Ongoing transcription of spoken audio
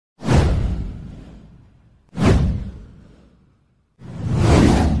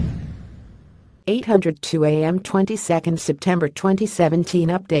802 a.m. 22nd September 2017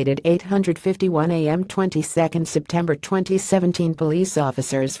 updated 851 a.m. 22nd September 2017 Police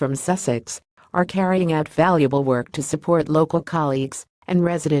officers from Sussex are carrying out valuable work to support local colleagues and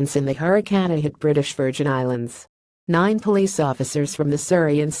residents in the hurricane-hit British Virgin Islands. 9 police officers from the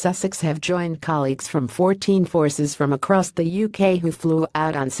Surrey and Sussex have joined colleagues from 14 forces from across the UK who flew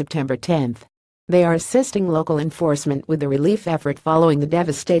out on September 10. They are assisting local enforcement with the relief effort following the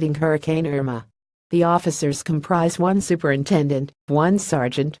devastating Hurricane Irma. The officers comprise 1 superintendent, 1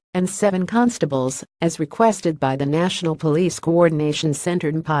 sergeant, and 7 constables, as requested by the National Police Coordination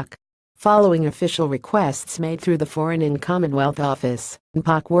Centre (NPOC). Following official requests made through the Foreign and Commonwealth Office,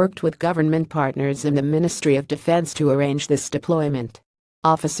 NPOC worked with government partners and the Ministry of Defence to arrange this deployment.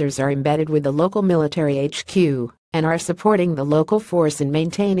 Officers are embedded with the local military HQ and are supporting the local force in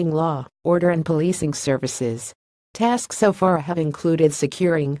maintaining law, order and policing services. Tasks so far have included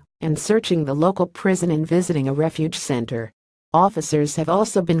securing and searching the local prison and visiting a refuge center. Officers have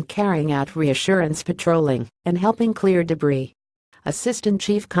also been carrying out reassurance patrolling and helping clear debris. Assistant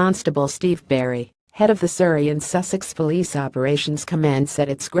Chief Constable Steve Berry, head of the Surrey and Sussex Police Operations Command, said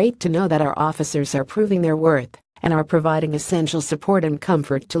it's great to know that our officers are proving their worth and are providing essential support and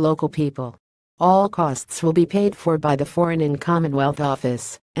comfort to local people. All costs will be paid for by the Foreign and Commonwealth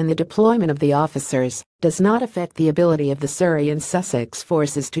Office, and the deployment of the officers does not affect the ability of the Surrey and Sussex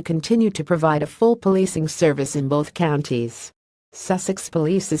forces to continue to provide a full policing service in both counties. Sussex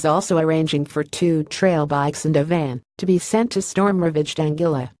Police is also arranging for 2 trail bikes and a van to be sent to Storm ravaged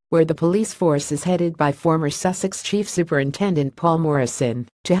Anguilla, where the police force is headed by former Sussex Chief Superintendent Paul Morrison,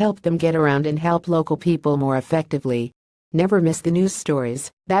 to help them get around and help local people more effectively. Never miss the news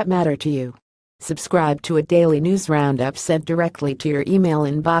stories that matter to you. Subscribe to a daily news roundup sent directly to your email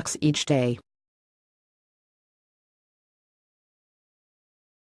inbox each day.